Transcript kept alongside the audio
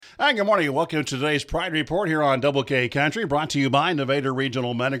Hi, good morning. Welcome to today's Pride Report here on Double K Country, brought to you by Innovator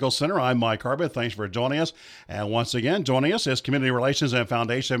Regional Medical Center. I'm Mike Harbeth. Thanks for joining us. And once again, joining us is Community Relations and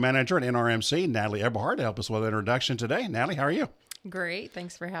Foundation Manager at NRMC, Natalie Eberhard, to help us with an introduction today. Natalie, how are you? Great.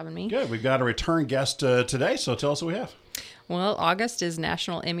 Thanks for having me. Good. We've got a return guest today, so tell us what we have. Well, August is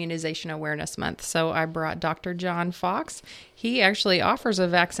National Immunization Awareness Month, so I brought Dr. John Fox. He actually offers a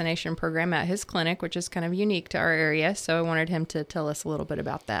vaccination program at his clinic, which is kind of unique to our area, so I wanted him to tell us a little bit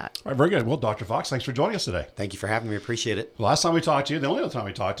about that. All right, very good. Well, Dr. Fox, thanks for joining us today. Thank you for having me. Appreciate it. Last time we talked to you, the only other time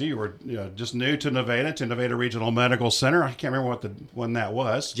we talked to you, were just new to Innovator Regional Medical Center. I can't remember when that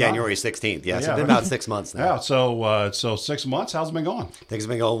was. January 16th. Yeah, so it's been about 6 months now. Yeah, so 6 months. How's it been going? Things have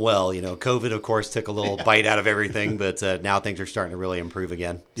been going well. COVID, of course, took a little bite out of everything, but now things are starting to really improve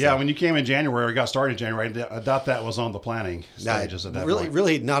again. So. Yeah, when you came in January, or got started in January, I doubt that was on the planning stages at that point.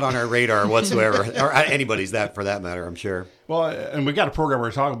 Really not on our radar whatsoever, or anybody's that for that matter, I'm sure. Well, and we got a program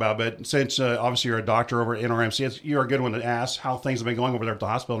we're talking about, but since obviously you're a doctor over at NRMC, you're a good one to ask how things have been going over there at the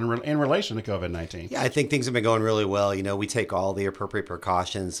hospital in relation to COVID-19. Yeah, I think things have been going really well. We take all the appropriate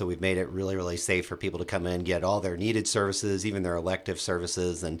precautions, so we've made it really, really safe for people to come in, get all their needed services, even their elective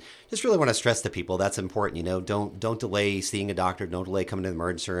services, and just really want to stress to people that's important. Don't delay seeing a doctor, don't delay coming to the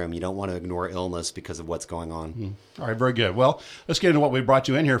emergency room. You don't want to ignore illness because of what's going on. Mm-hmm. All right, very good. Well, let's get into what we brought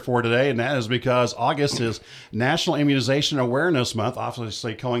you in here for today, and that is because August is National Immunization Awareness Month,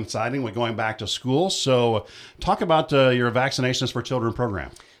 obviously coinciding with going back to school. So talk about your Vaccinations for Children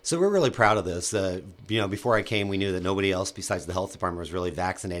program. So we're really proud of this. Before I came, we knew that nobody else besides the health department was really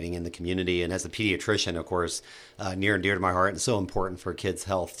vaccinating in the community. And as a pediatrician, of course, near and dear to my heart, and so important for kids'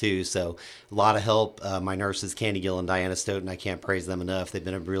 health too. So a lot of help. My nurses, Candy Gill and Diana Stoughton, I can't praise them enough. They've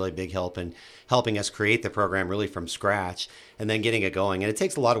been a really big help in helping us create the program really from scratch and then getting it going. And it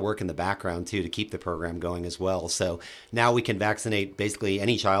takes a lot of work in the background too to keep the program going as well. So now we can vaccinate basically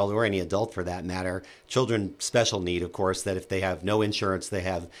any child or any adult for that matter. Children special need, of course, that if they have no insurance, they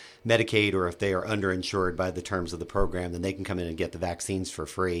have Medicaid, or if they are underinsured by the terms of the program, then they can come in and get the vaccines for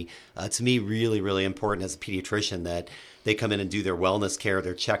free. To me, really, really important as a pediatrician that they come in and do their wellness care,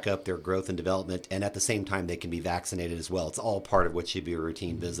 their checkup, their growth and development, and at the same time, they can be vaccinated as well. It's all part of what should be a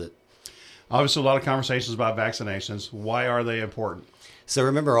routine visit. Obviously, a lot of conversations about vaccinations. Why are they important? So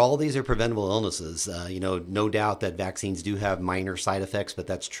remember, all these are preventable illnesses. No doubt that vaccines do have minor side effects, but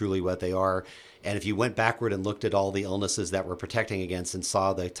that's truly what they are. And if you went backward and looked at all the illnesses that we're protecting against and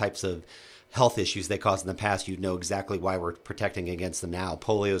saw the types of health issues they caused in the past, you'd know exactly why we're protecting against them now.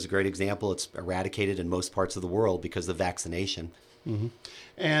 Polio is a great example. It's eradicated in most parts of the world because of vaccination. Mm-hmm.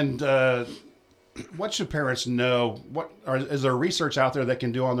 And what should parents know? Is there research out there that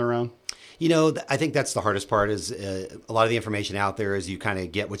can do on their own? I think that's the hardest part is a lot of the information out there is you kind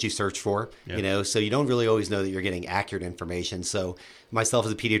of get what you search for, so you don't really always know that you're getting accurate information. So myself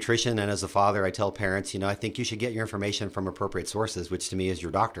as a pediatrician and as a father, I tell parents, I think you should get your information from appropriate sources, which to me is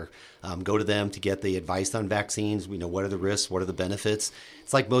your doctor. Go to them to get the advice on vaccines. What are the risks? What are the benefits?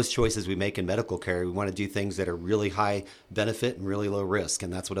 It's like most choices we make in medical care. We want to do things that are really high benefit and really low risk,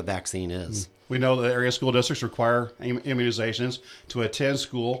 and that's what a vaccine is. We know that area school districts require immunizations to attend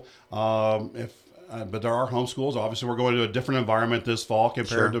school. But there are homeschools. Obviously, we're going to a different environment this fall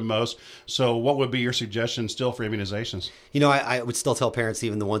compared to most. So what would be your suggestion still for immunizations? I would still tell parents,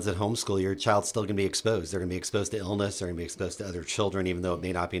 even the ones that homeschool, your child's still going to be exposed. They're going to be exposed to illness. They're going to be exposed to other children, even though it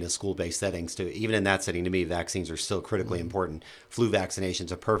may not be in a school-based setting. So even in that setting, to me, vaccines are still critically important. Flu vaccination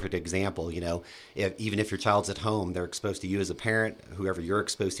is a perfect example. Even if your child's at home, they're exposed to you as a parent, whoever you're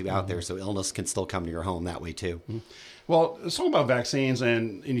exposed to out there. So illness can still come to your home that way too. Well, let's talk about vaccines,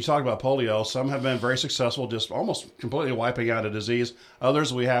 and you talk about polio. Some have been very successful, just almost completely wiping out a disease.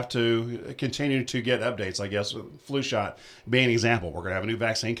 Others, we have to continue to get updates, I guess. Flu shot being an example. We're going to have a new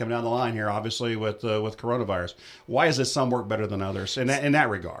vaccine coming down the line here, obviously, with coronavirus. Why is it some work better than others in that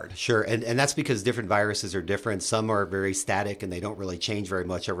regard? Sure, and that's because different viruses are different. Some are very static, and they don't really change very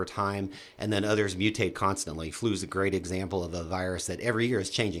much over time, and then others mutate constantly. Flu is a great example of a virus that every year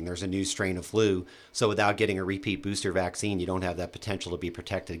is changing. There's a new strain of flu, so without getting a repeat booster vaccine, you don't have that potential to be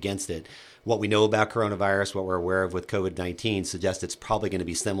protected against it. What we know about coronavirus, what we're aware of with COVID-19, suggests it's probably going to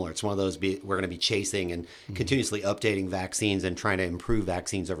be similar. It's one of those we're going to be chasing and continuously updating vaccines and trying to improve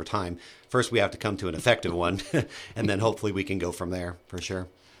vaccines over time. First, we have to come to an effective one, and then hopefully we can go from there, for sure.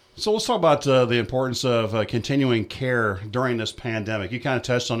 So let's talk about the importance of continuing care during this pandemic. You kind of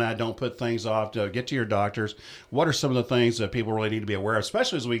touched on that. Don't put things off. Get to your doctors. What are some of the things that people really need to be aware of,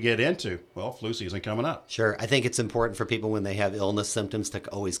 especially as we get into, well, flu season coming up? Sure. I think it's important for people when they have illness symptoms to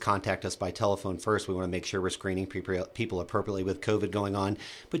always contact us by telephone first. We want to make sure we're screening people appropriately with COVID going on,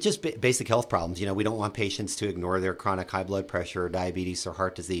 but just basic health problems. We don't want patients to ignore their chronic high blood pressure or diabetes or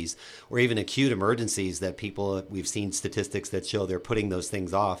heart disease or even acute emergencies that we've seen statistics that show they're putting those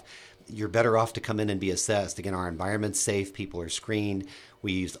things off. You're better off to come in and be assessed. Again, our environment's safe. People are screened.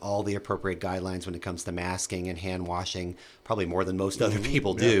 We use all the appropriate guidelines when it comes to masking and hand washing, probably more than most other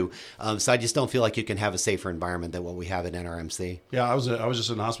people do. So I just don't feel like you can have a safer environment than what we have at NRMC. Yeah, I was just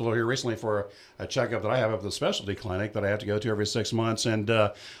in the hospital here recently for a checkup that I have at the specialty clinic that I have to go to every 6 months. And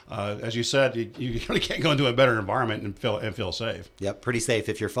as you said, you really can't go into a better environment and feel safe. Yep, pretty safe.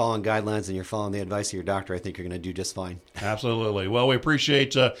 If you're following guidelines and you're following the advice of your doctor, I think you're going to do just fine. Absolutely. Well, we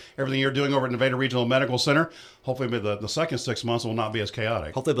appreciate everything you're doing over at Nevada Regional Medical Center. Hopefully the second 6 months will not be as chaotic.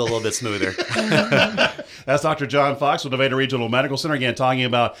 Hopefully it'll be a little bit smoother. That's Dr. John Fox with Nevada Regional Medical Center. Again, talking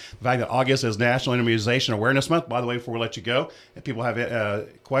about the fact that August is National Immunization Awareness Month. By the way, before we let you go, if people have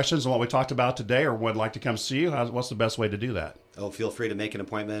questions on what we talked about today or would like to come see you, what's the best way to do that? Feel free to make an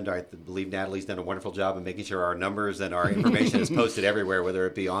appointment. I believe Natalie's done a wonderful job in making sure our numbers and our information is posted everywhere, whether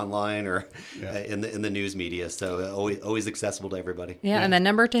it be online or in the news media. So always accessible to everybody. Yeah, and the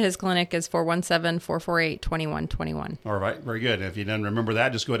number to his clinic is 417-448-2121. All right, very good. If you didn't remember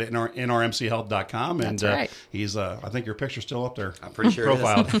that, just go to nrmchealth.com. And That's right. He's, I think your picture's still up there. I'm pretty sure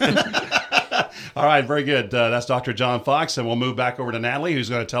profiled. It is. All right, very good. That's Dr. John Fox, and we'll move back over to Natalie, who's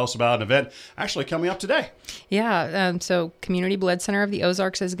going to tell us about an event actually coming up today. Yeah, so Community Blood Center of the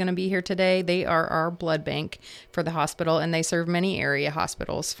Ozarks is going to be here today. They are our blood bank for the hospital, and they serve many area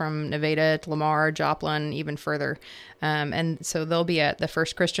hospitals from Nevada to Lamar, Joplin, even further. And so they'll be at the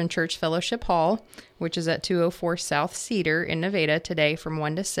First Christian Church Fellowship Hall, which is at 204 South Cedar in Nevada today from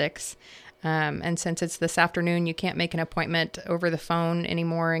 1 to 6. And since it's this afternoon, you can't make an appointment over the phone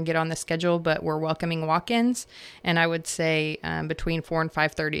anymore and get on the schedule, but we're welcoming walk-ins. And I would say between 4 and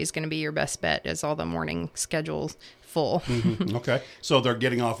 5:30 is going to be your best bet, as all the morning schedules full. Mm-hmm. Okay. So they're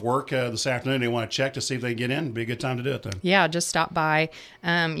getting off work this afternoon. They want to check to see if they can get in. It'd be a good time to do it then. Yeah, just stop by.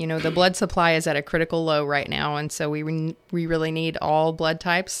 The blood supply is at a critical low right now, and so we really need all blood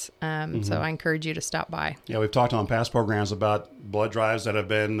types. So I encourage you to stop by. Yeah, we've talked on past programs about blood drives that have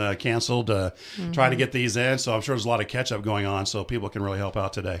been canceled, trying to get these in. So I'm sure there's a lot of catch-up going on, so people can really help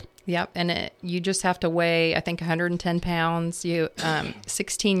out today. Yep, and you just have to weigh, I think, 110 pounds.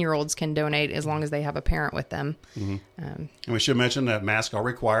 16-year-olds can donate as long as they have a parent with them. Mm-hmm. And we should mention that masks are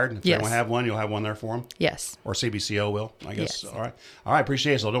required. If they don't have one, you'll have one there for them. Yes. Or CBCO will, I guess. Yes. All right.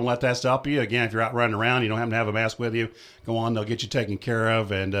 Appreciate it. So don't let that stop you. Again, if you're out running around, you don't happen to have a mask with you, go on. They'll get you taken care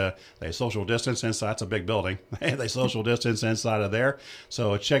of. And they social distance inside. It's a big building. They social distance inside of there.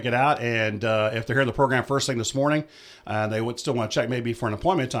 So check it out. And if they're hearing the program first thing this morning, they would still want to check maybe for an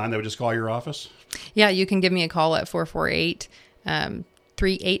appointment time, they would just call your office. Yeah, you can give me a call at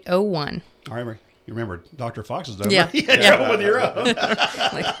 448-3801. All right. You remember Dr. Fox's number? Yeah. You had trouble with your own.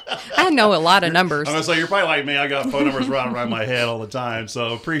 I know a lot of numbers. I'm going to say, you're probably like me. I got phone numbers right around my head all the time.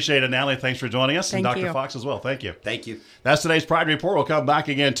 So appreciate it, Natalie. Thanks for joining us. Thank and Dr. you. Fox as well. Thank you. Thank you. That's today's Pride Report. We'll come back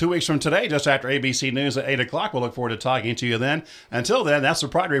again 2 weeks from today, just after ABC News at 8 o'clock. We'll look forward to talking to you then. Until then, that's the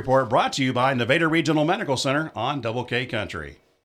Pride Report brought to you by Nevada Regional Medical Center on Double K Country.